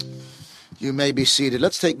You may be seated.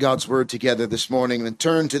 Let's take God's word together this morning and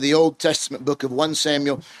turn to the Old Testament book of 1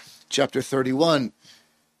 Samuel chapter 31.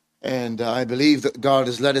 And I believe that God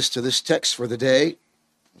has led us to this text for the day.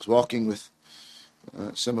 I was walking with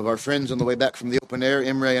some of our friends on the way back from the open air.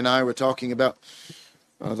 Imre and I were talking about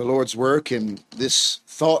the Lord's work, and this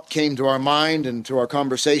thought came to our mind and to our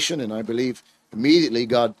conversation, and I believe immediately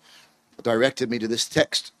God directed me to this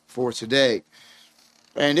text for today.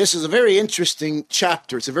 And this is a very interesting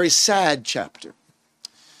chapter. It's a very sad chapter.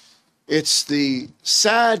 It's the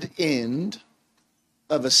sad end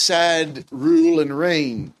of a sad rule and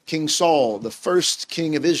reign. King Saul, the first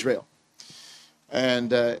king of Israel.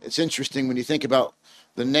 And it's interesting when you think about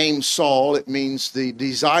the name Saul, it means the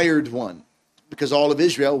desired one, because all of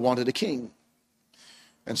Israel wanted a king.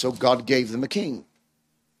 And so God gave them a king.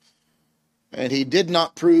 And he did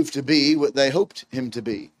not prove to be what they hoped him to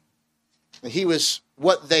be. He was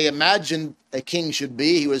what they imagined a king should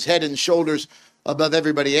be. He was head and shoulders above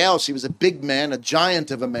everybody else. He was a big man, a giant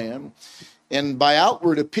of a man. And by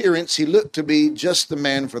outward appearance, he looked to be just the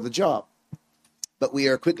man for the job. But we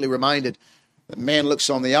are quickly reminded that man looks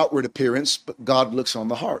on the outward appearance, but God looks on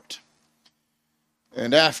the heart.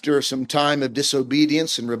 And after some time of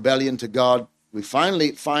disobedience and rebellion to God, we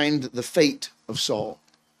finally find the fate of Saul.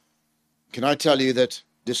 Can I tell you that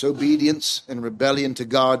disobedience and rebellion to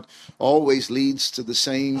God always leads to the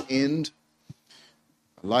same end,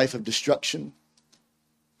 a life of destruction?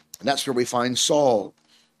 And that's where we find Saul,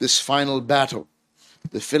 this final battle.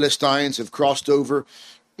 The Philistines have crossed over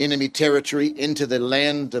enemy territory into the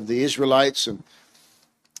land of the Israelites.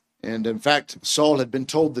 And in fact, Saul had been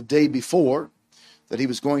told the day before that he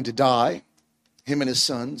was going to die, him and his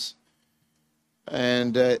sons.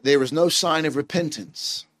 And there was no sign of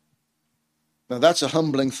repentance. Now, that's a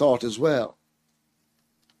humbling thought as well.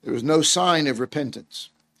 There was no sign of repentance.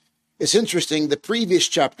 It's interesting, the previous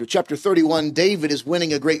chapter, chapter 31, David is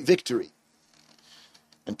winning a great victory.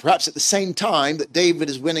 And perhaps at the same time that David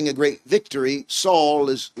is winning a great victory, Saul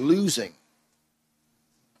is losing.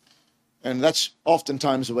 And that's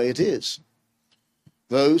oftentimes the way it is.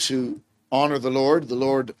 Those who honor the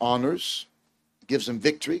Lord honors, gives them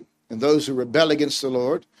victory. And those who rebel against the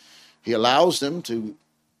Lord, he allows them to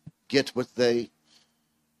get what they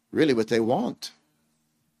want.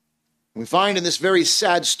 We find in this very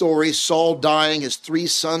sad story, Saul dying, his 3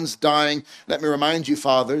 sons dying. Let me remind you,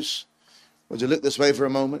 fathers, would you look this way for a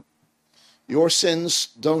moment? Your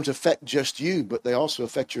sins don't affect just you, but they also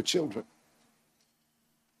affect your children.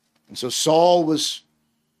 And so Saul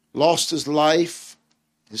lost his life.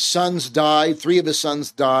 His sons died. 3 of his sons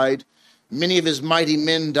died. Many of his mighty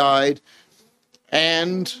men died.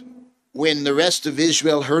 And when the rest of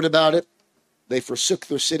Israel heard about it, they forsook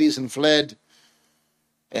their cities and fled.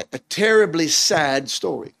 A terribly sad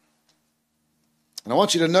story. And I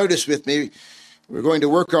want you to notice with me, we're going to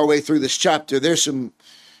work our way through this chapter. There's some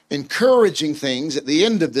encouraging things at the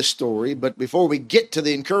end of this story, but before we get to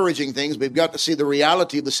the encouraging things, we've got to see the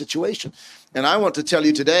reality of the situation. And I want to tell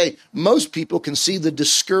you today, most people can see the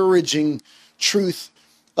discouraging truth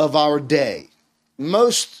of our day.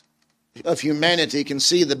 Most of humanity can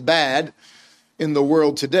see the bad in the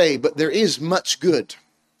world today, but there is much good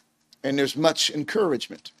and there's much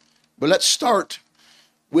encouragement. But let's start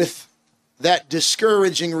with that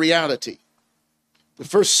discouraging reality. The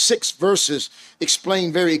first 6 verses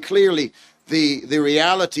explain very clearly the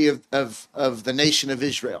reality of the nation of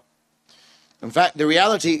Israel. In fact, the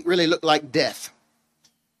reality really looked like death.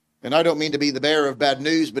 And I don't mean to be the bearer of bad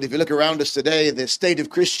news, but if you look around us today, the state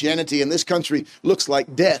of Christianity in this country looks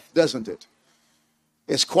like death, doesn't it?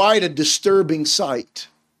 It's quite a disturbing sight,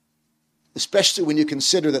 especially when you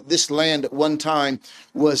consider that this land at one time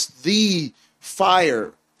was the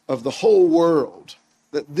fire of the whole world,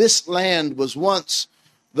 that this land was once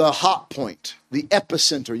the hot point, the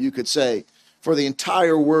epicenter, you could say, for the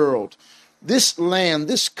entire world. This land,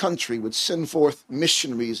 this country would send forth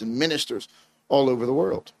missionaries and ministers all over the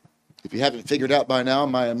world. If you haven't figured out by now,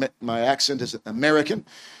 my accent is American,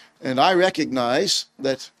 and I recognize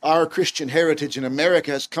that our Christian heritage in America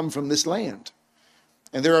has come from this land.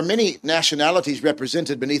 And there are many nationalities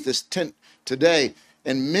represented beneath this tent today,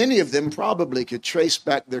 and many of them probably could trace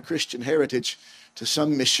back their Christian heritage to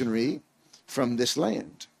some missionary from this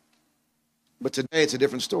land. But today it's a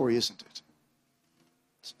different story, isn't it?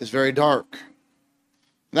 It's very dark.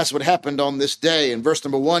 And that's what happened on this day. In verse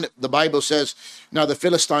number 1, the Bible says, now the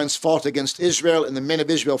Philistines fought against Israel, and the men of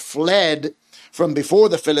Israel fled from before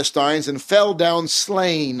the Philistines and fell down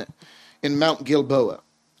slain in Mount Gilboa.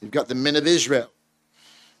 You've got the men of Israel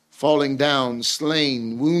falling down,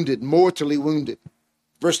 slain, wounded, mortally wounded.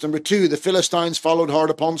 Verse number 2, the Philistines followed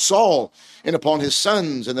hard upon Saul and upon his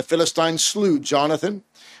sons, and the Philistines slew Jonathan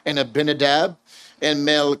and Abinadab and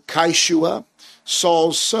Melchishua,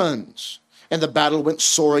 Saul's sons. And the battle went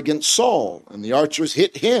sore against Saul, and the archers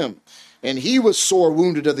hit him, and he was sore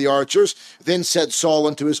wounded of the archers. Then said Saul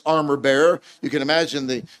unto his armor bearer, you can imagine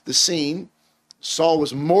the scene. Saul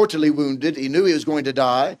was mortally wounded. He knew he was going to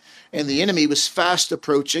die, and the enemy was fast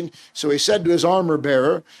approaching. So he said to his armor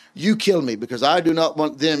bearer, you kill me, because I do not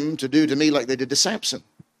want them to do to me like they did to Samson.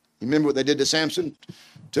 You remember what they did to Samson?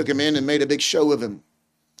 Took him in and made a big show of him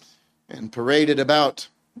and paraded about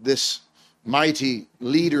this mighty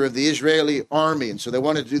leader of the Israeli army. And so they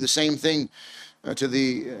wanted to do the same thing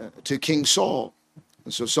to King Saul.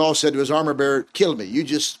 And so Saul said to his armor bearer, kill me, you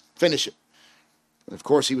just finish it. And of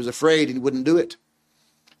course he was afraid and he wouldn't do it.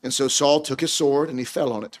 And so Saul took his sword and he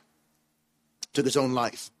fell on it. Took his own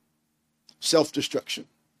life. Self-destruction.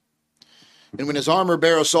 And when his armor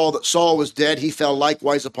bearer saw that Saul was dead, he fell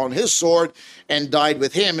likewise upon his sword and died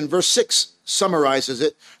with him. And verse 6 summarizes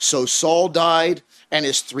it. So Saul died, and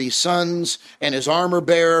his 3 sons, and his armor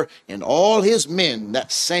bearer, and all his men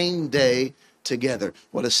that same day together.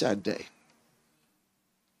 What a sad day.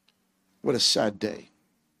 What a sad day.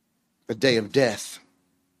 A day of death.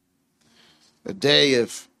 A day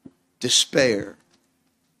of despair.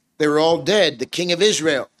 They were all dead. The king of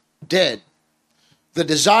Israel, dead. The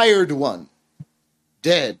desired one,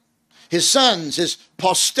 dead. His sons, his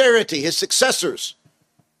posterity, his successors,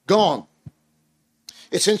 gone.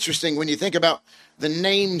 It's interesting when you think about the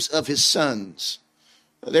names of his sons.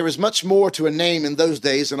 There was much more to a name in those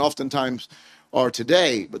days than oftentimes are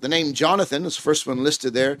today. But the name Jonathan, is the first one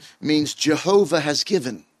listed there, means Jehovah has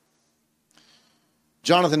given.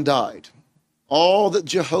 Jonathan died. All that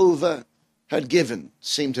Jehovah had given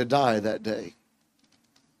seemed to die that day.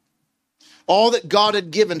 All that God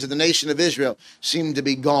had given to the nation of Israel seemed to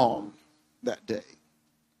be gone that day.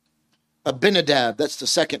 Abinadab, that's the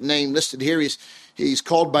second name listed here. He's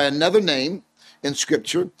called by another name in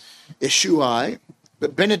Scripture, Ishuai.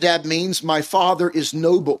 But Abinadab means my father is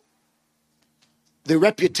noble. The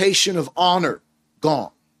reputation of honor,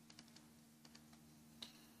 gone.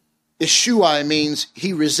 Ishuai means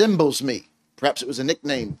he resembles me. Perhaps it was a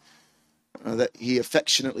nickname that he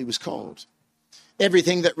affectionately was called.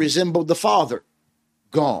 Everything that resembled the father,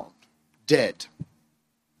 gone, dead.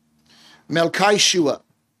 Melchishua,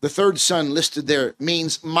 the third son listed there,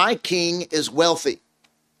 means my king is wealthy.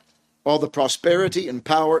 All the prosperity and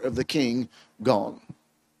power of the king gone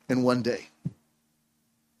in one day.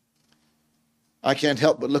 I can't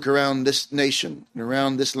help but look around this nation and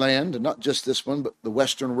around this land, and not just this one, but the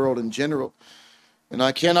Western world in general. And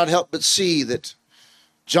I cannot help but see that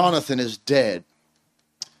Jonathan is dead.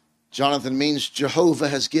 Jonathan means Jehovah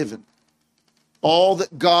has given. All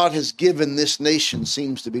that God has given this nation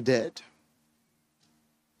seems to be dead.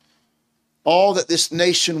 All that this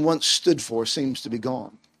nation once stood for seems to be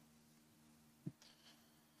gone.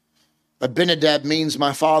 Abinadab means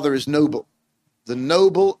my father is noble. The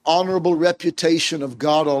noble, honorable reputation of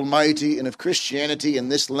God Almighty and of Christianity in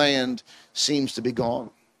this land seems to be gone.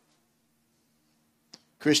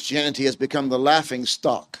 Christianity has become the laughing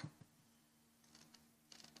stock.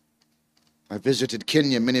 I visited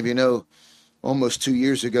Kenya, many of you know, almost 2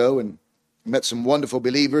 years ago, and met some wonderful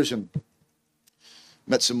believers and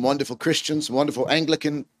met some wonderful Christians, wonderful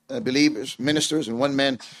Anglican believers, ministers, and one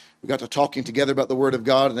man, we got to talking together about the Word of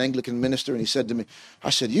God, an Anglican minister, and he said to me, I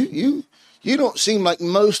said, you don't seem like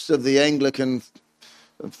most of the Anglican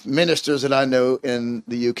ministers that I know in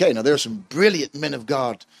the UK. Now, there are some brilliant men of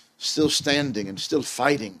God still standing and still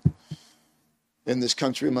fighting in this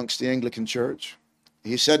country amongst the Anglican church.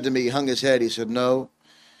 He said to me, he hung his head, he said, no.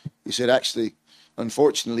 He said, actually,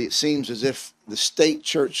 unfortunately, it seems as if the state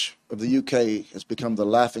church of the UK has become the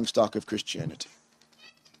laughingstock of Christianity.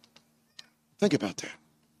 Think about that.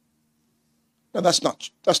 Now, that's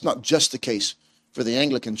not just the case for the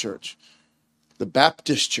Anglican church. The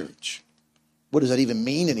Baptist church, what does that even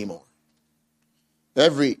mean anymore?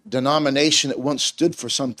 Every denomination that once stood for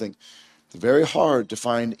something, it's very hard to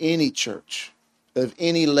find any church of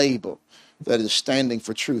any label that is standing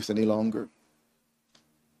for truth any longer.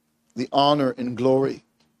 The honor and glory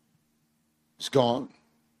is gone.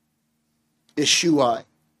 Ishuai,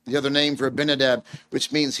 the other name for Abinadab,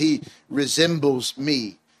 which means he resembles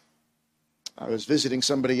me. I was visiting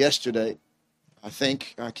somebody yesterday.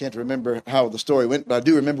 I can't remember how the story went, but I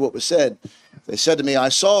do remember what was said. They said to me,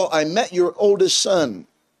 I met your oldest son.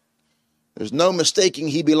 There's no mistaking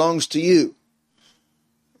he belongs to you.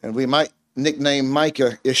 And we might nickname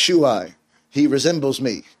Micah Ishuai. He resembles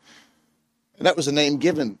me. And that was a name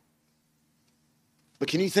given. But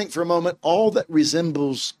can you think for a moment, all that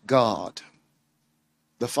resembles God,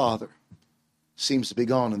 the Father, seems to be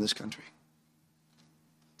gone in this country.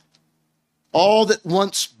 All that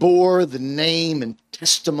once bore the name and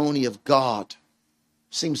testimony of God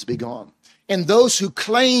seems to be gone. And those who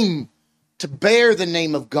claim to bear the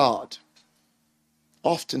name of God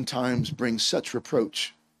oftentimes bring such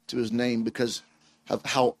reproach to his name because of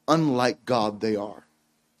how unlike God they are.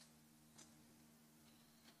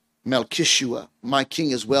 Melchishua, my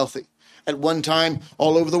king is wealthy. At one time,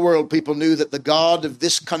 all over the world, people knew that the God of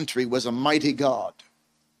this country was a mighty God.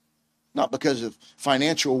 Not because of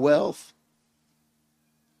financial wealth,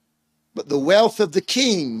 but the wealth of the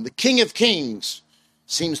King of Kings,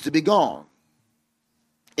 seems to be gone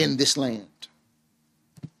in this land.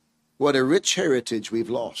 What a rich heritage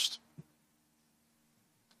we've lost.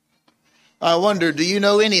 I wonder, do you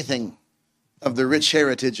know anything of the rich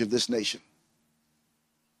heritage of this nation?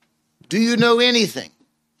 Do you know anything?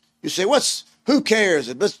 You say, who cares?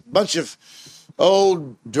 A bunch of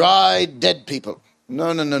old, dry, dead people.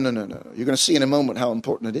 No. You're going to see in a moment how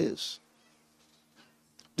important it is.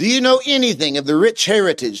 Do you know anything of the rich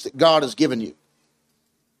heritage that God has given you?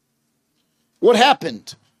 What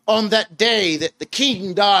happened on that day that the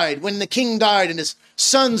king died, when the king died and his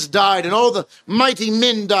sons died and all the mighty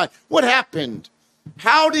men died? What happened?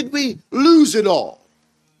 How did we lose it all?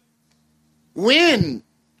 When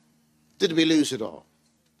did we lose it all?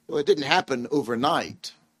 Well, it didn't happen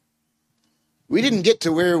overnight. We didn't get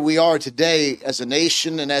to where we are today as a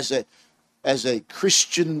nation and as a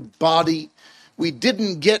Christian body. We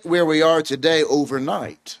didn't get where we are today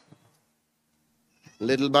overnight.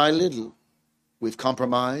 Little by little, we've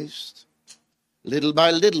compromised. Little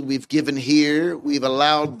by little, we've given here. We've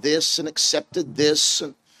allowed this and accepted this.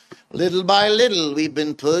 And little by little, we've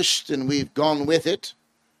been pushed and we've gone with it.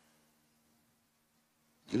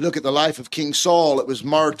 You look at the life of King Saul, it was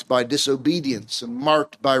marked by disobedience and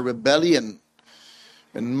marked by rebellion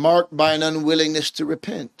and marked by an unwillingness to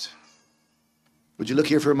repent. Would you look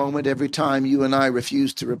here for a moment? Every time you and I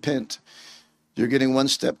refuse to repent, you're getting one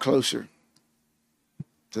step closer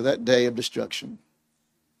to that day of destruction.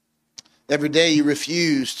 Every day you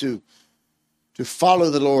refuse to follow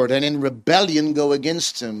the Lord and in rebellion go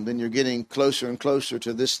against him, then you're getting closer and closer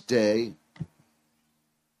to this day.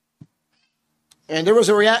 And there was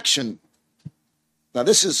a reaction. Now,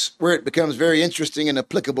 this is where it becomes very interesting and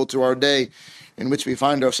applicable to our day in which we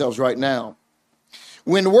find ourselves right now.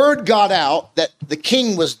 When word got out that the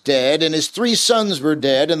king was dead and his 3 sons were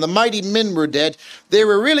dead and the mighty men were dead, there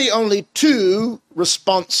were really only 2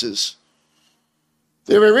 responses.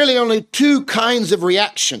 There were really only 2 kinds of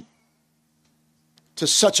reaction to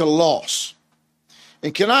such a loss.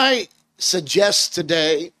 And can I suggest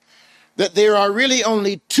today that there are really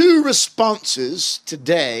only 2 responses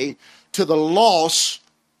today to the loss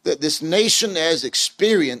that this nation has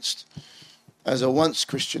experienced as a once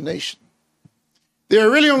Christian nation. There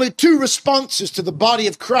are really only 2 responses to the body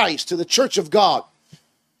of Christ, to the church of God,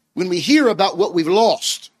 when we hear about what we've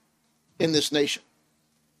lost in this nation.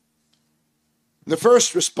 The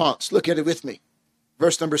first response, look at it with me,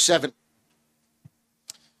 verse number 7.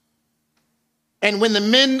 And when the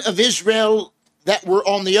men of Israel that were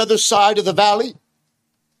on the other side of the valley,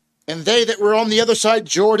 and they that were on the other side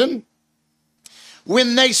Jordan,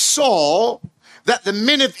 when they saw that the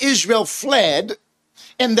men of Israel fled,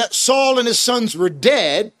 and that Saul and his sons were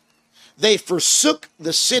dead, they forsook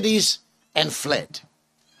the cities and fled.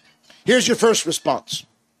 Here's your first response.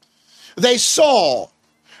 They saw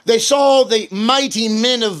the mighty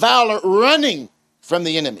men of valor running from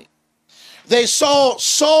the enemy. They saw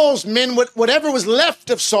Saul's men, whatever was left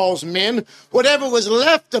of Saul's men, whatever was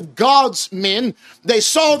left of God's men, they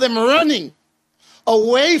saw them running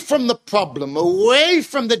away from the problem, away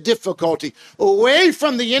from the difficulty, away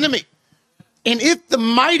from the enemy. And if the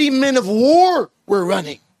mighty men of war were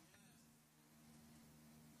running,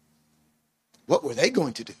 what were they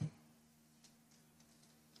going to do?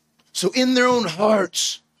 So in their own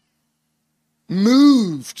hearts,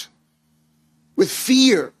 moved with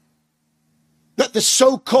fear, that the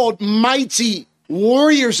so-called mighty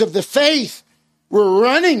warriors of the faith were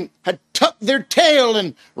running, had tucked their tail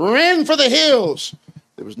and ran for the hills.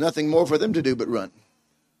 There was nothing more for them to do but run.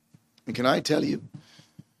 And can I tell you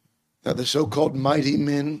that the so-called mighty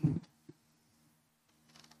men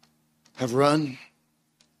have run?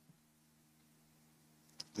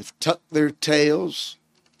 They've tucked their tails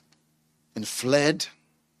and fled.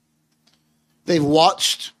 They've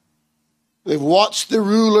watched the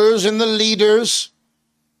rulers and the leaders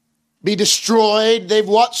be destroyed. They've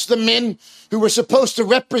watched the men who were supposed to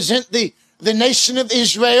represent the nation of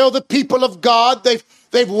Israel, the people of God.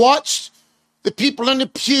 They've watched The people in the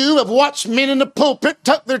pew have watched men in the pulpit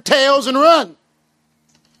tuck their tails and run.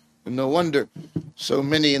 And no wonder so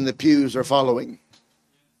many in the pews are following,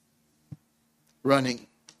 running.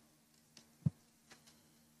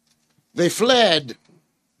 They fled.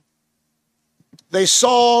 They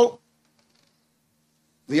saw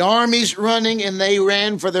the armies running and they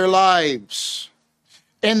ran for their lives.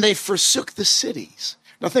 And they forsook the cities.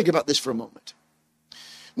 Now think about this for a moment.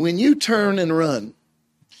 When you turn and run,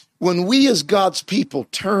 when we as God's people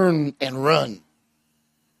turn and run,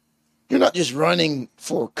 you're not just running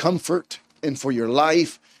for comfort and for your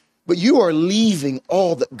life, but you are leaving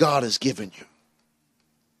all that God has given you.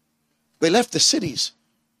 They left the cities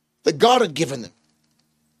that God had given them.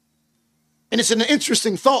 And it's an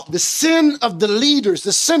interesting thought. The sin of the leaders,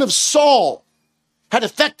 the sin of Saul, had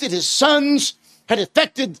affected his sons, had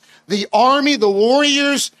affected the army, the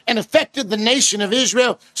warriors, and affected the nation of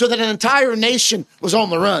Israel, so that an entire nation was on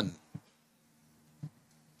the run.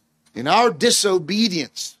 And our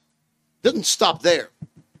disobedience doesn't stop there.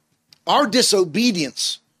 Our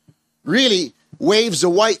disobedience really waves a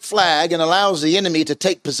white flag and allows the enemy to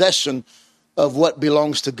take possession of what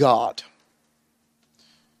belongs to God.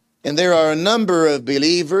 And there are a number of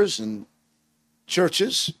believers and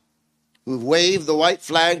churches who've waved the white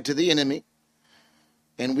flag to the enemy.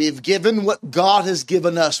 And we've given what God has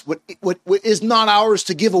given us, what is not ours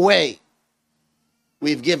to give away.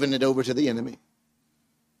 We've given it over to the enemy.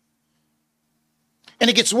 And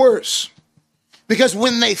it gets worse. Because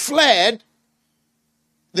when they fled,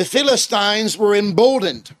 the Philistines were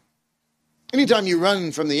emboldened. Anytime you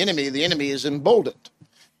run from the enemy is emboldened.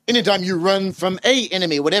 Anytime you run from an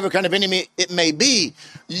enemy, whatever kind of enemy it may be,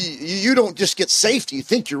 you don't just get safety. You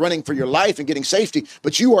think you're running for your life and getting safety,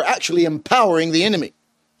 but you are actually empowering the enemy.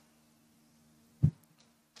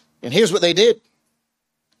 And here's what they did.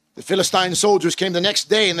 The Philistine soldiers came the next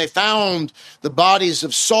day and they found the bodies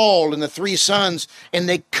of Saul and the 3 sons, and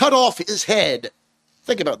they cut off his head.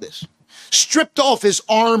 Think about this. Stripped off his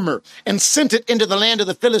armor and sent it into the land of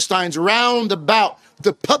the Philistines round about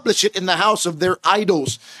to publish it in the house of their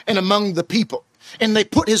idols and among the people. And they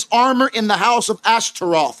put his armor in the house of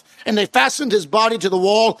Ashtaroth, and they fastened his body to the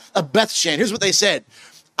wall of Bethshan. Here's what they said.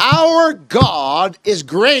 Our God is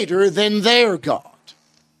greater than their God.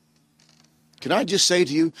 Can I just say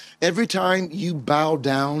to you, every time you bow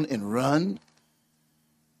down and run,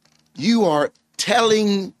 you are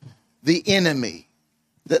telling the enemy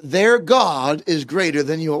that their God is greater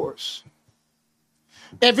than yours.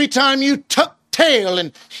 Every time you tuck tail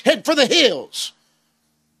and head for the hills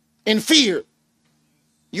in fear,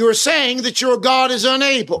 you are saying that your God is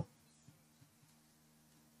unable.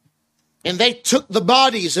 And they took the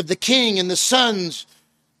bodies of the king and the sons,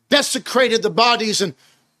 desecrated the bodies and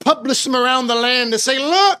published them around the land to say,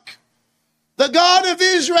 look, the God of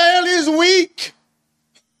Israel is weak.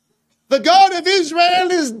 The God of Israel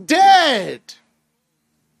is dead.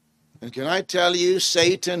 And can I tell you,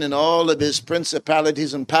 Satan and all of his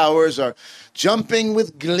principalities and powers are jumping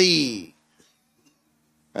with glee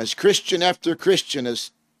as Christian after Christian has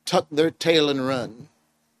tucked their tail and run.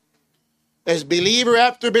 As believer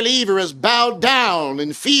after believer has bowed down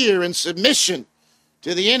in fear and submission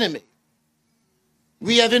to the enemy.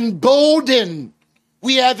 We have emboldened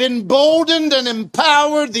and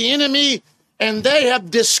empowered the enemy, and they have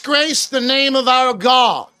disgraced the name of our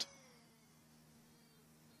God.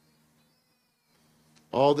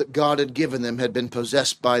 All that God had given them had been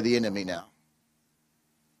possessed by the enemy now.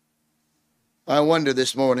 I wonder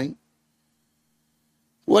this morning,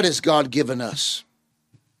 what has God given us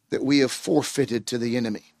that we have forfeited to the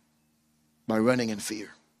enemy by running in fear?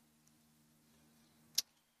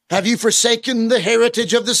 Have you forsaken the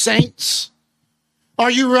heritage of the saints?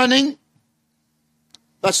 Are you running?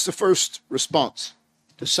 That's the first response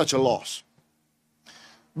to such a loss.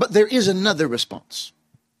 But there is another response.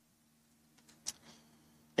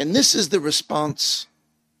 And this is the response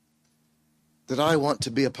that I want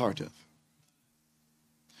to be a part of.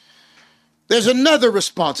 There's another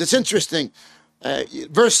response. It's interesting.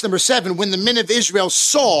 Verse number 7, when the men of Israel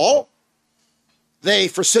saw, they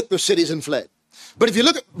forsook their cities and fled. But if you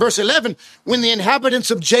look at verse 11, when the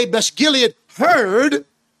inhabitants of Jabesh Gilead heard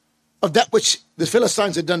of that which the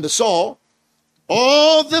Philistines had done to Saul,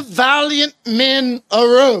 all the valiant men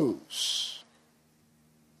arose.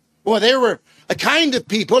 Boy, there were a kind of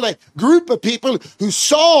people, a group of people who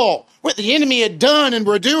saw what the enemy had done and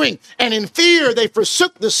were doing, and in fear they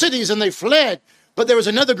forsook the cities and they fled. But there was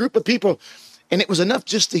another group of people, and it was enough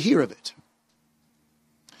just to hear of it.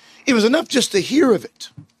 It was enough just to hear of it.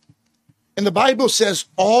 And the Bible says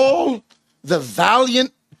all the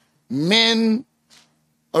valiant men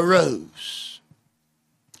arose.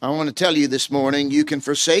 I want to tell you this morning, you can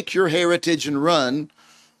forsake your heritage and run,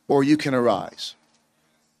 or you can arise.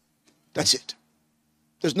 That's it.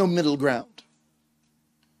 There's no middle ground.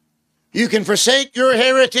 You can forsake your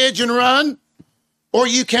heritage and run, or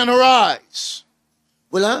you can arise.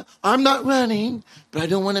 Well, I'm not running, but I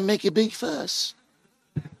don't want to make a big fuss.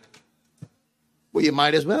 Well, you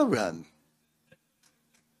might as well run.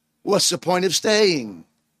 What's the point of staying?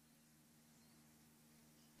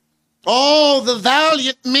 All the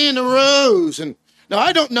valiant men arose. And now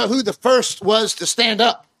I don't know who the first was to stand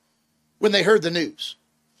up when they heard the news.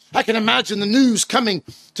 I can imagine the news coming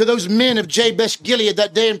to those men of Jabesh Gilead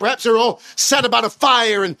that day, and perhaps they were all sat about a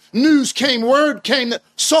fire, and word came that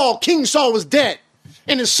King Saul was dead,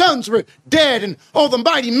 and his sons were dead, and all the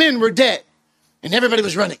mighty men were dead, and everybody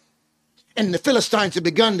was running. And the Philistines had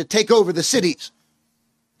begun to take over the cities.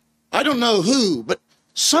 I don't know who, but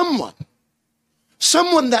someone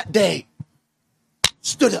that day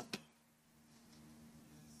stood up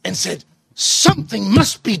and said, something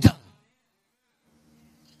must be done.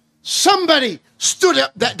 Somebody stood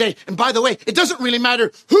up that day. And by the way, it doesn't really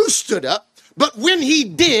matter who stood up, but when he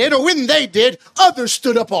did, or when they did, others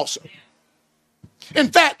stood up also. In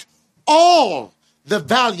fact, all the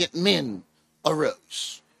valiant men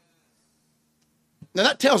arose. Now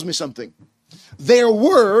that tells me something. There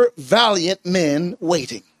were valiant men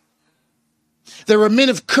waiting. There were men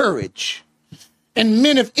of courage and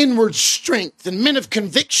men of inward strength and men of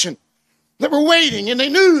conviction that were waiting, and they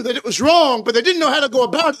knew that it was wrong, but they didn't know how to go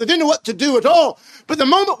about it. They didn't know what to do at all. But the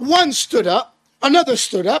moment one stood up, another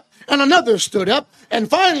stood up, and another stood up, and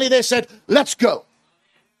finally they said, let's go.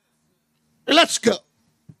 Let's go.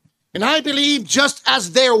 And I believe just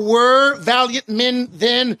as there were valiant men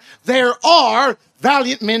then, there are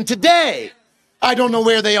valiant men today. I don't know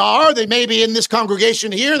where they are. They may be in this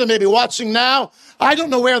congregation here. They may be watching now. I don't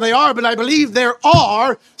know where they are, but I believe there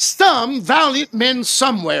are some valiant men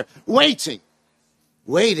somewhere waiting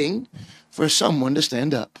for someone to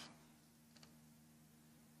stand up.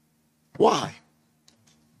 Why?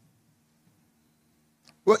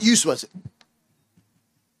 What use was it?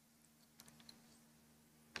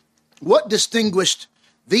 What distinguished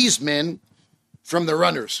these men from the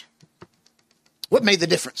runners? What made the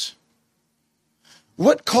difference?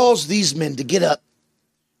 What caused these men to get up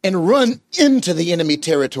and run into the enemy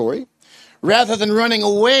territory rather than running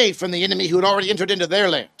away from the enemy who had already entered into their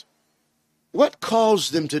land? What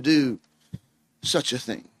caused them to do such a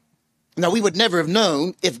thing? Now, we would never have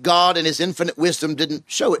known if God in his infinite wisdom didn't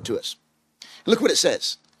show it to us. Look what it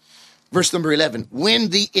says. Verse number 11, when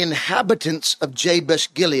the inhabitants of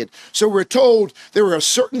Jabesh Gilead. So we're told there were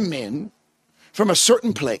certain men from a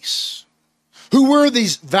certain place. Who were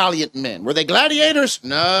these valiant men? Were they gladiators?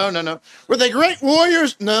 No. Were they great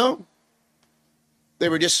warriors? No. They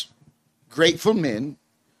were just grateful men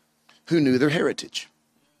who knew their heritage.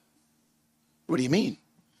 What do you mean?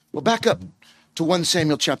 Well, back up to 1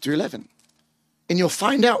 Samuel chapter 11, and you'll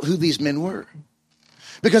find out who these men were.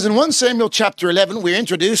 Because in 1 Samuel chapter 11, we're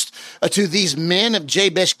introduced to these men of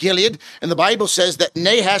Jabesh Gilead. And the Bible says that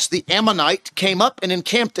Nahash the Ammonite came up and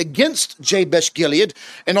encamped against Jabesh Gilead.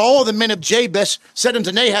 And all the men of Jabesh said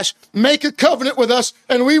unto Nahash, make a covenant with us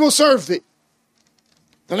and we will serve thee.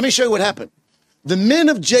 Now let me show you what happened. The men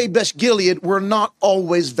of Jabesh Gilead were not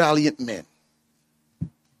always valiant men.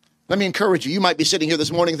 Let me encourage you. You might be sitting here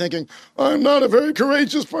this morning thinking, I'm not a very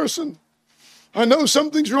courageous person. I know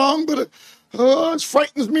something's wrong, but it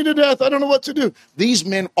frightens me to death. I don't know what to do. These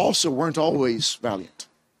men also weren't always valiant.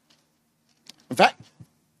 In fact,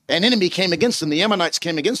 an enemy came against them. The Ammonites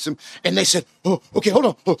came against them, and they said, oh, okay, hold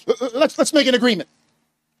on. Let's make an agreement,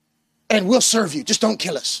 and we'll serve you. Just don't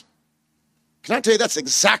kill us. Can I tell you that's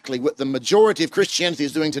exactly what the majority of Christianity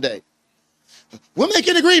is doing today? We'll make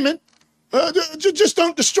an agreement. Just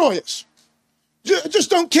don't destroy us. Just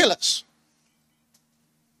don't kill us.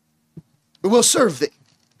 But we'll serve thee.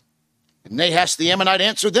 And Nahash the Ammonite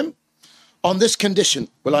answered them, on this condition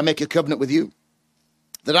will I make a covenant with you,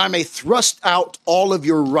 that I may thrust out all of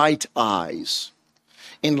your right eyes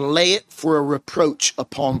and lay it for a reproach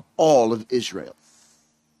upon all of Israel.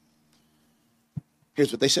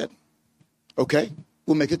 Here's what they said. Okay,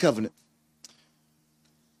 we'll make a covenant.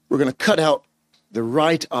 We're going to cut out the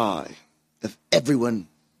right eye of everyone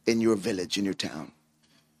in your village, in your town.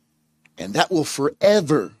 And that will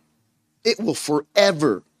forever, it will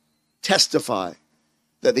forever testify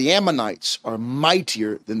that the Ammonites are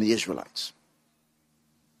mightier than the Israelites.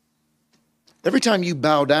 Every time you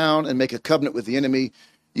bow down and make a covenant with the enemy,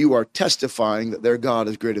 you are testifying that their God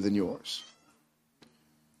is greater than yours.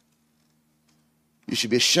 You should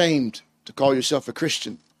be ashamed to call yourself a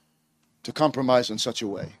Christian, to compromise in such a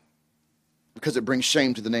way. because it brings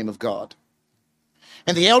shame to the name of God.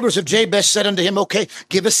 And the elders of Jabesh said unto him, okay,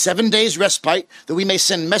 give us 7 days respite, that we may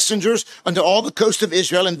send messengers unto all the coast of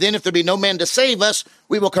Israel, and then if there be no man to save us,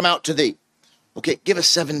 we will come out to thee. Okay, give us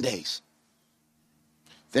 7 days.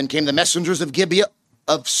 Then came the messengers of Gibeah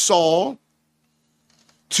of Saul,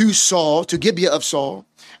 to Gibeah of Saul,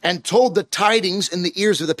 and told the tidings in the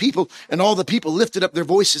ears of the people, and all the people lifted up their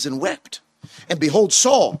voices and wept. And behold,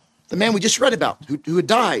 Saul, the man we just read about, who had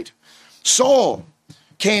died, Saul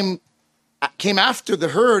came after the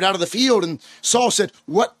herd out of the field, and Saul said,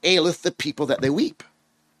 what aileth the people that they weep?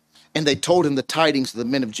 And they told him the tidings of the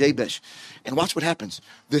men of Jabesh. And watch what happens.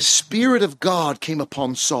 The Spirit of God came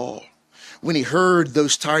upon Saul when he heard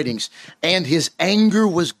those tidings, and his anger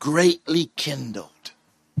was greatly kindled.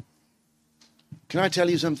 Can I tell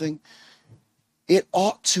you something? It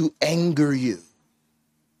ought to anger you.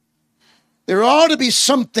 There ought to be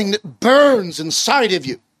something that burns inside of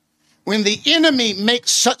you when the enemy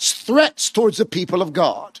makes such threats towards the people of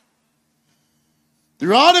God.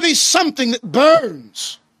 There ought to be something that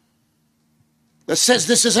burns, that says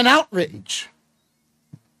this is an outrage.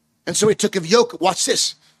 And so he took a yoke, watch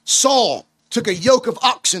this, Saul took a yoke of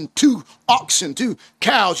two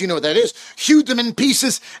cows, you know what that is, hewed them in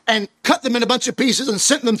pieces and cut them in a bunch of pieces and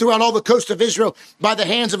sent them throughout all the coast of Israel by the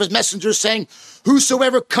hands of his messengers, saying,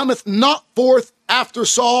 whosoever cometh not forth after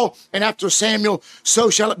Saul and after Samuel, so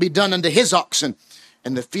shall it be done unto his oxen.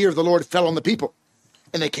 And the fear of the Lord fell on the people,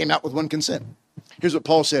 and they came out with one consent. Here's what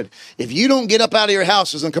Paul said. If you don't get up out of your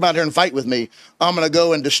houses and come out here and fight with me, I'm going to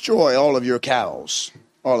go and destroy all of your cows,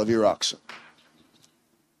 all of your oxen.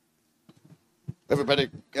 Everybody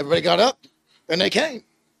got up, and they came.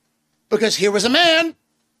 Because here was a man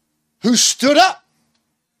who stood up.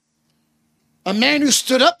 A man who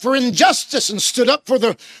stood up for injustice and stood up for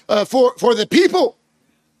the people.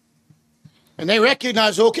 And they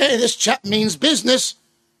recognized, okay, this chap means business.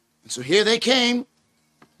 And so here they came.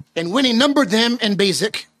 And when he numbered them in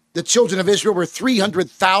Bezek, the children of Israel were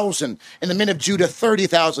 300,000, and the men of Judah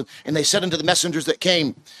 30,000. And they said unto the messengers that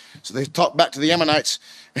came. So they talked back to the Ammonites.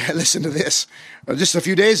 Listen to this. Just a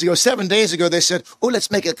few days ago, 7 days ago, they said, oh,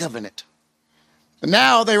 let's make a covenant. And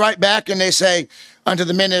now they write back and they say unto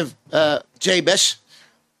the men of Jabesh,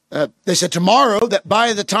 they said, tomorrow, that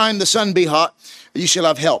by the time the sun be hot, you shall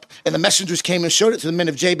have help. And the messengers came and showed it to the men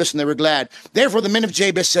of Jabesh, and they were glad. Therefore the men of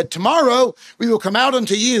Jabesh said, tomorrow we will come out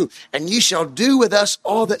unto you, and ye shall do with us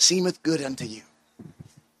all that seemeth good unto you.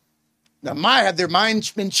 Now, had their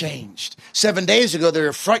minds been changed? 7 days ago, they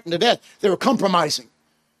were frightened to death. They were compromising,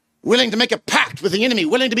 willing to make a pact with the enemy,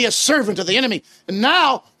 willing to be a servant of the enemy. And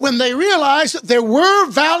now, when they realized that there were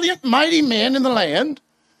valiant, mighty men in the land,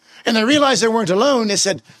 and they realized they weren't alone, they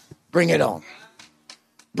said, bring it on.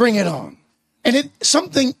 Bring it on. And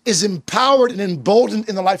something is empowered and emboldened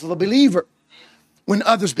in the life of a believer when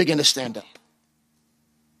others begin to stand up.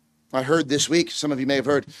 I heard this week, some of you may have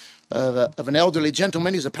heard of an elderly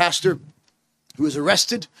gentleman. He's a pastor who was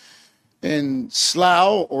arrested in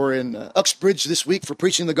Slough or in Uxbridge this week for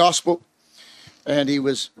preaching the gospel. And he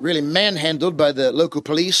was really manhandled by the local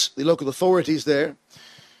police, the local authorities there.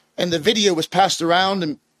 And the video was passed around,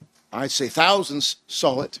 and I'd say thousands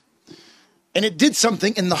saw it. And it did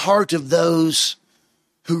something in the heart of those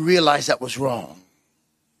who realized that was wrong.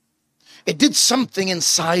 It did something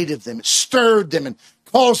inside of them. It stirred them and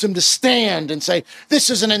caused them to stand and say, this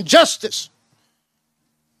is an injustice.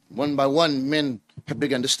 One by one, men have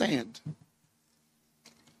begun to stand.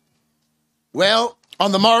 Well,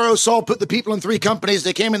 on the morrow, Saul put the people in 3 companies.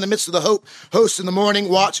 They came in the midst of the host in the morning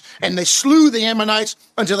watch, and they slew the Ammonites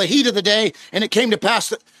until the heat of the day. And it came to pass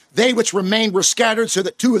that they which remained were scattered, so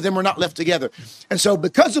that 2 of them were not left together. And so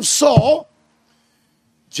because of Saul,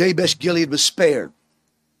 Jabesh Gilead was spared.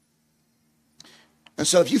 And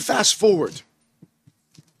so if you fast forward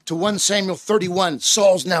to 1 Samuel 31,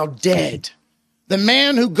 Saul's now dead. The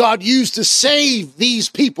man who God used to save these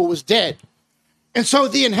people was dead. And so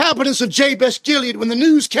the inhabitants of Jabesh Gilead, when the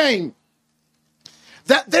news came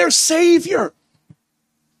that their Savior,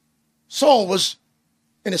 Saul was,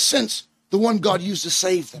 in a sense, the one God used to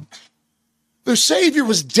save them. Their Savior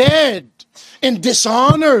was dead and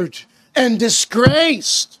dishonored and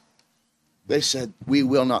disgraced. They said, we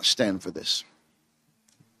will not stand for this.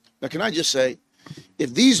 Now, can I just say,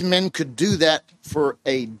 if these men could do that for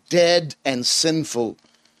a dead and sinful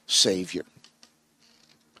Savior,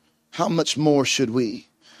 how much more should we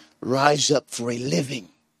rise up for a living,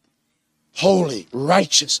 holy,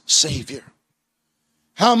 righteous Savior?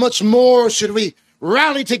 How much more should we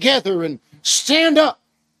rally together and stand up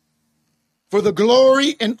for the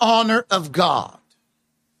glory and honor of God?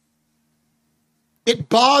 It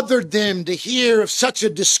bothered them to hear of such a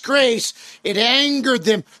disgrace. It angered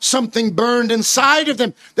them. Something burned inside of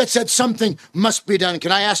them that said something must be done.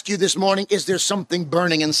 Can I ask you this morning, is there something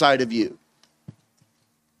burning inside of you?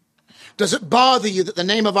 Does it bother you that the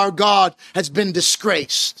name of our God has been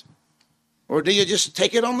disgraced? Or do you just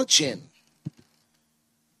take it on the chin?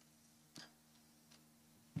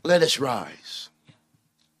 Let us rise.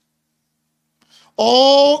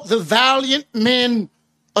 All the valiant men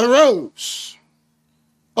arose.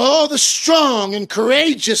 All the strong and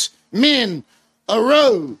courageous men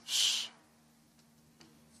arose.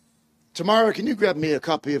 Tamara, can you grab me a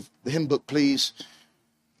copy of the hymn book, please?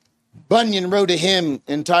 Bunyan wrote a hymn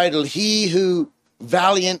entitled, He Who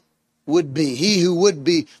Valiant Would Be. He who would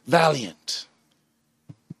be valiant.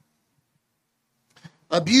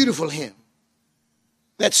 A beautiful hymn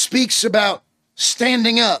that speaks about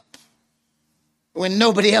standing up when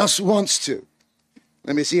nobody else wants to.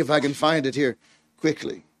 Let me see if I can find it here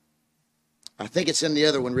quickly. I think it's in the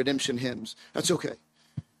other one, Redemption Hymns. That's okay.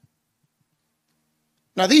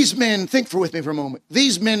 Now these men, think with me for a moment.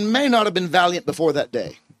 These men may not have been valiant before that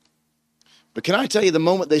day. But can I tell you, the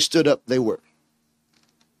moment they stood up, they were.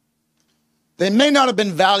 They may not have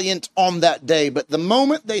been valiant on that day, but the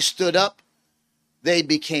moment they stood up, they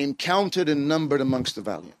became counted and numbered amongst the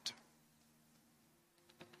valiant.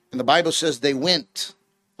 And the Bible says they went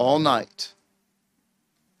all night.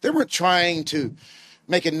 They weren't trying to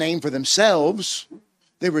make a name for themselves.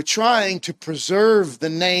 They were trying to preserve the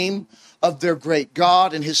name of their great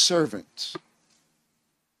God and his servants.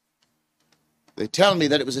 They tell me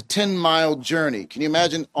that it was a 10-mile journey. Can you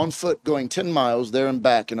imagine on foot going 10 miles there and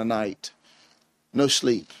back in a night? No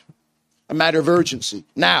sleep. A matter of urgency.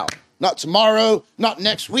 Now. Not tomorrow, not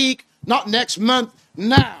next week, not next month.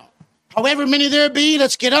 Now. However many there be,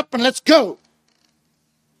 let's get up and let's go.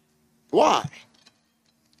 Why?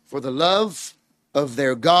 For the love of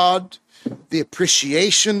their God, the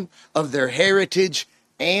appreciation of their heritage,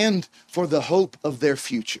 and for the hope of their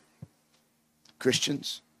future.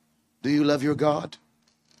 Christians, do you love your God?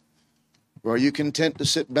 Or are you content to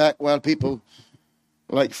sit back while people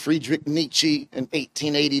like Friedrich Nietzsche in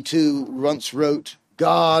 1882 once wrote,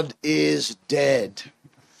 God is dead.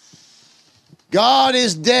 God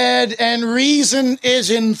is dead and reason is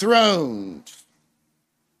enthroned.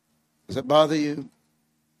 Does that bother you?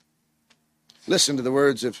 Listen to the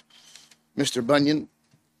words of Mr. Bunyan.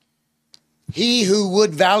 He who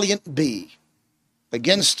would valiant be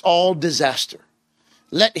against all disaster,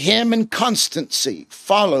 let him in constancy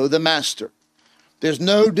follow the master. There's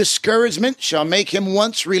no discouragement shall make him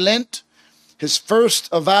once relent his first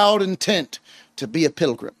avowed intent to be a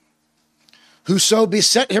pilgrim. Whoso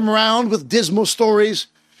beset him round with dismal stories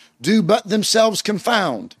do but themselves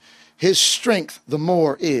confound. His strength the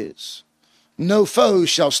more is. No foe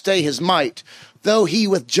shall stay his might, though he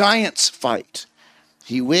with giants fight.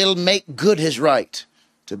 He will make good his right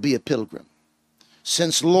to be a pilgrim.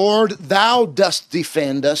 Since, Lord, thou dost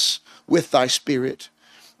defend us with thy spirit,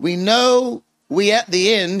 we know we at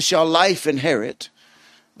the end shall life inherit.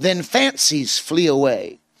 Then fancies flee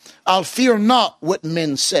away. I'll fear not what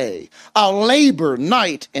men say. I'll labor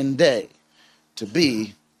night and day to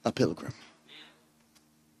be a pilgrim.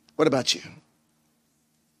 What about you?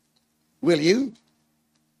 Will you?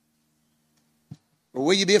 Or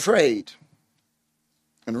will you be afraid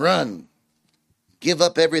and run? Give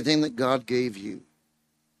up everything that God gave you.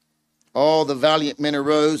 All the valiant men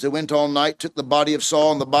arose. They went all night, took the body of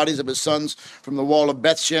Saul and the bodies of his sons from the wall of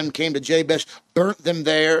Bethshem, came to Jabesh, burnt them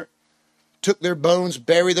there, took their bones,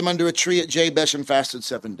 buried them under a tree at Jabesh, and fasted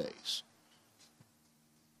 7 days.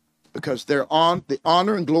 Because the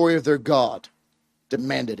honor and glory of their God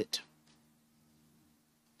demanded it.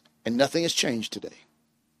 And nothing has changed today.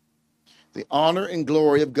 The honor and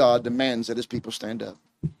glory of God demands that his people stand up.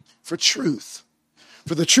 For truth.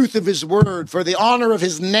 For the truth of his word. For the honor of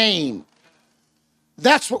his name.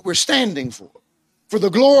 That's what we're standing for. For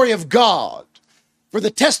the glory of God. For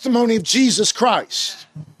the testimony of Jesus Christ.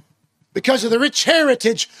 Because of the rich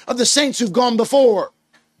heritage of the saints who've gone before.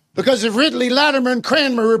 Because of Ridley, Latimer, and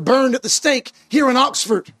Cranmer were burned at the stake here in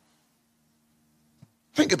Oxford.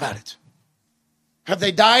 Think about it. Have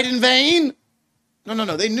they died in vain?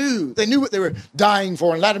 No. They knew what they were dying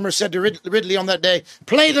for. And Latimer said to Ridley on that day,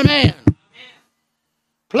 play the man.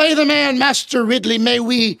 Play the man, Master Ridley. May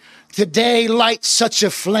we today light such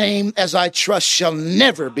a flame as I trust shall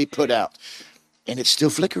never be put out. And it's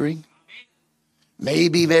still flickering.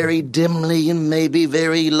 Maybe very dimly and maybe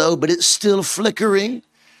very low, but it's still flickering.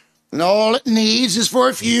 And all it needs is for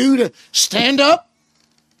a few to stand up.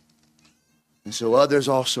 And so others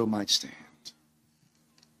also might stand.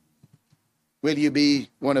 Will you be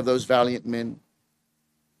one of those valiant men?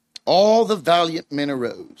 All the valiant men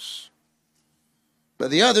arose, but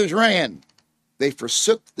the others ran. They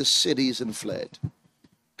forsook the cities and fled.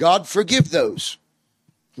 God, forgive those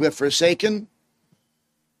who have forsaken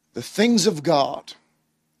the things of God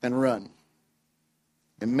and run.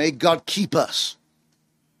 And may God keep us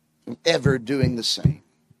from ever doing the same.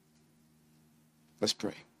 Let's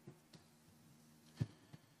pray.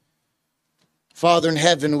 Father in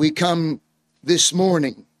heaven, we come this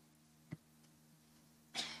morning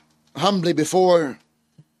humbly before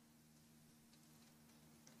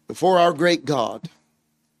our great God.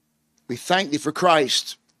 We thank thee for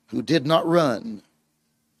Christ, who did not run,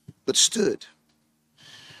 but stood.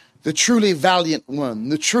 The truly valiant one,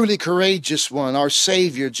 the truly courageous one, our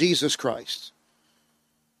Savior, Jesus Christ,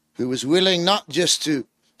 who was willing not just to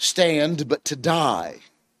stand, but to die,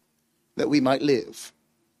 that we might live.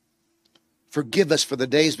 Forgive us for the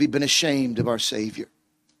days we've been ashamed of our Savior.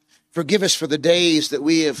 Forgive us for the days that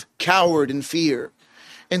we have cowered in fear.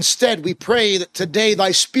 Instead, we pray that today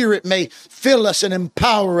thy Spirit may fill us and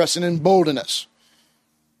empower us and embolden us,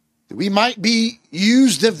 that we might be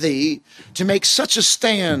used of thee to make such a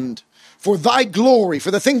stand for thy glory, for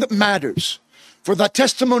the thing that matters, for the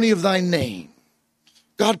testimony of thy name.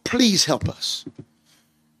 God, please help us.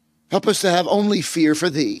 Help us to have only fear for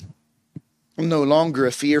thee. No longer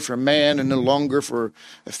a fear for man, and no longer for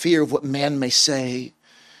a fear of what man may say,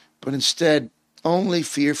 but instead only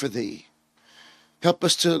fear for thee. Help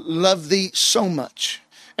us to love thee so much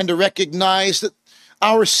and to recognize that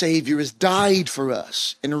our Savior has died for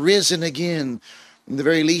us and risen again. And the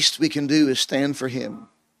very least we can do is stand for him.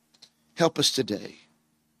 Help us today.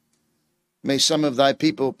 May some of thy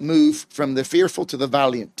people move from the fearful to the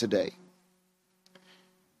valiant today.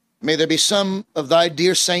 May there be some of thy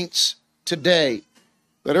dear saints today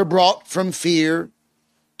that are brought from fear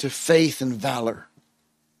to faith and valor.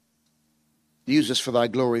 Use us for thy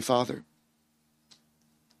glory, Father.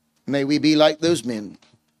 May we be like those men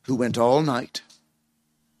who went all night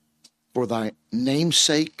for thy name's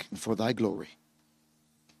sake and for thy glory.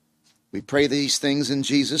 We pray these things in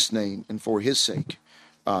Jesus' name and for his sake.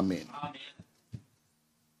 Amen. Amen.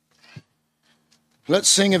 Let's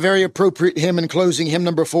sing a very appropriate hymn in closing, hymn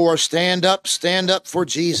number 4, Stand Up for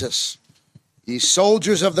Jesus, Ye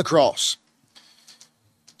Soldiers of the Cross.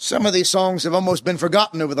 Some of these songs have almost been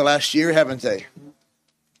forgotten over the last year, haven't they?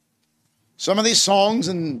 Some of these songs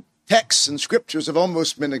and texts and scriptures have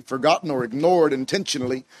almost been forgotten or ignored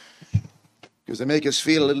intentionally because they make us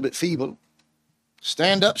feel a little bit feeble.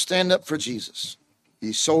 Stand up for Jesus,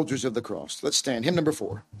 ye soldiers of the cross. Let's stand. Hymn number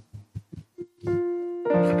 4.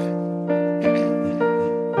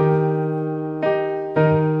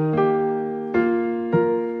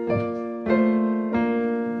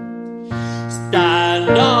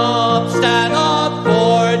 Stand up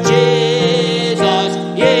for Jesus,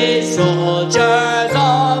 ye soldiers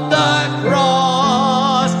of the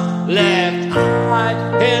cross. Lift high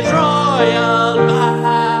his royal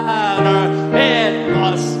banner, it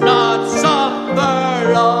must not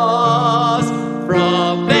suffer loss.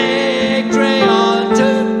 From victory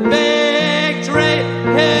unto victory,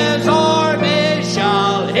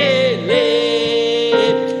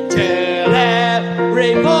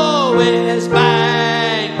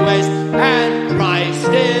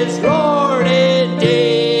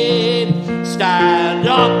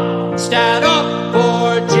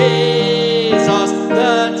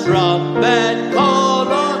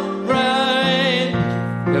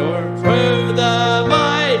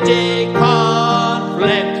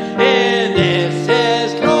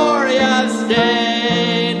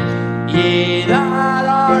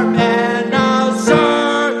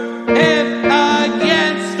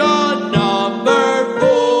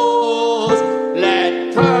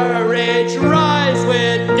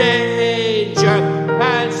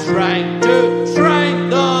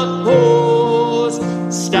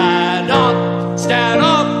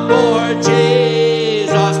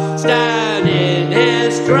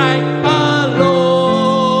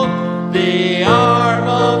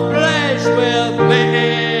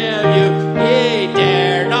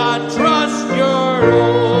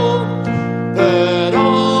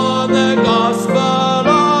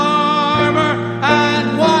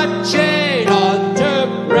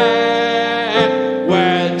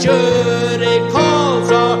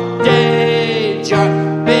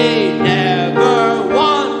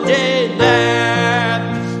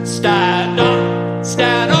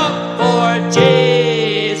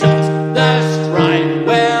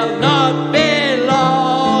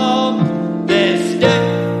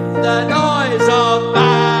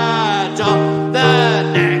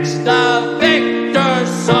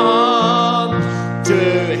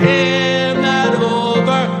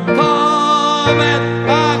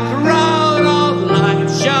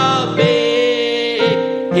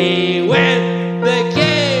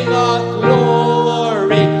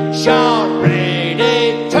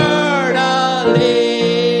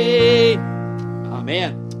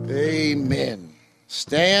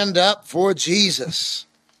 stand up for Jesus.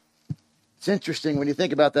 It's interesting when you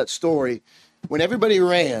think about that story. When everybody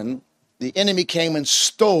ran, the enemy came and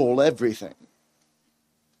stole everything.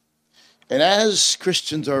 And as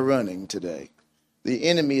Christians are running today, the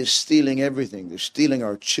enemy is stealing everything. They're stealing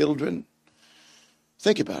our children.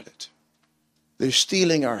 Think about it. They're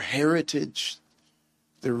stealing our heritage.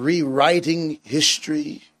 They're rewriting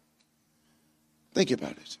history. Think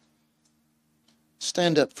about it.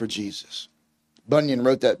 Stand up for Jesus. Bunyan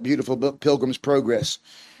wrote that beautiful book, Pilgrim's Progress.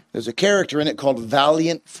 There's a character in it called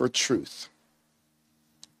Valiant for Truth.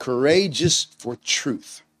 Courageous for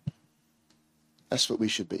truth. That's what we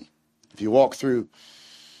should be. If you walk through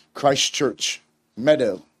Christ Church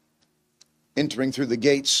Meadow, entering through the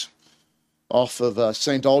gates off of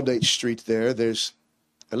St. Aldate Street there's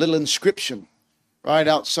a little inscription right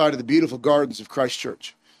outside of the beautiful gardens of Christ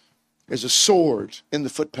Church. There's a sword in the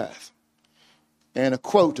footpath and a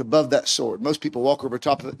quote above that sword. Most people walk over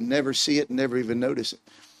top of it and never see it and never even notice it.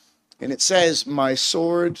 And it says, "My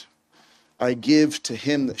sword I give to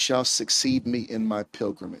him that shall succeed me in my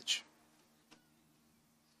pilgrimage."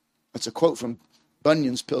 That's a quote from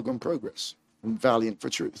Bunyan's Pilgrim Progress, from Valiant for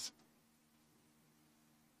Truth.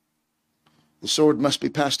 The sword must be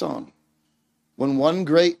passed on. When one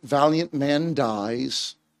great valiant man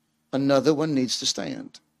dies, another one needs to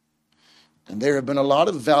stand. And there have been a lot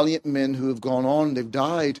of valiant men who have gone on, they've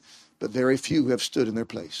died, but very few have stood in their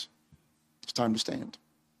place. It's time to stand.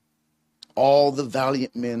 All the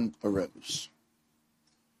valiant men arose.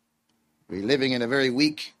 We're living in a very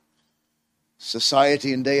weak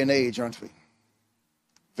society and day and age, aren't we?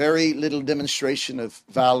 Very little demonstration of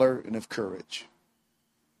valor and of courage.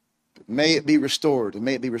 But may it be restored, and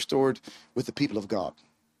may it be restored with the people of God.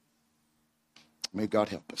 May God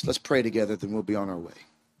help us. Let's pray together, then we'll be on our way.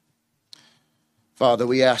 Father,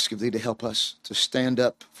 we ask of thee to help us to stand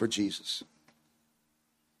up for Jesus.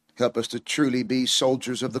 Help us to truly be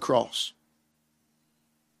soldiers of the cross.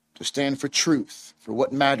 To stand for truth, for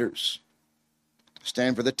what matters. To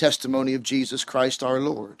stand for the testimony of Jesus Christ our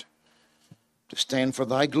Lord. To stand for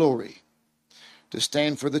thy glory. To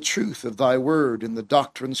stand for the truth of thy word and the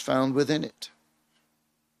doctrines found within it.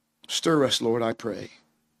 Stir us, Lord, I pray.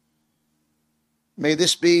 May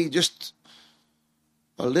this be just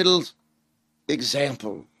a little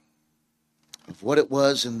example of what it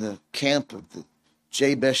was in the camp of the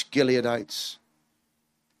Jabesh Gileadites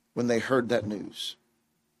when they heard that news.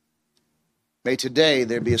 May today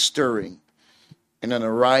there be a stirring and an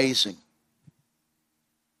arising.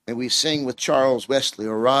 May we sing with Charles Wesley,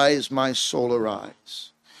 "Arise, my soul,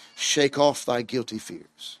 arise. Shake off thy guilty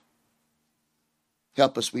fears."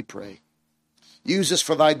 Help us, we pray. Use us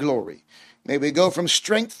for thy glory. May we go from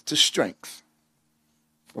strength to strength,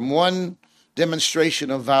 from one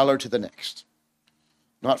demonstration of valor to the next.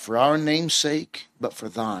 Not for our name's sake, but for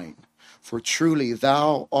thine. For truly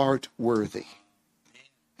thou art worthy,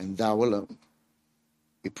 and thou alone.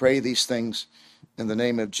 We pray these things in the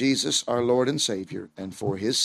name of Jesus, our Lord and Savior, and for his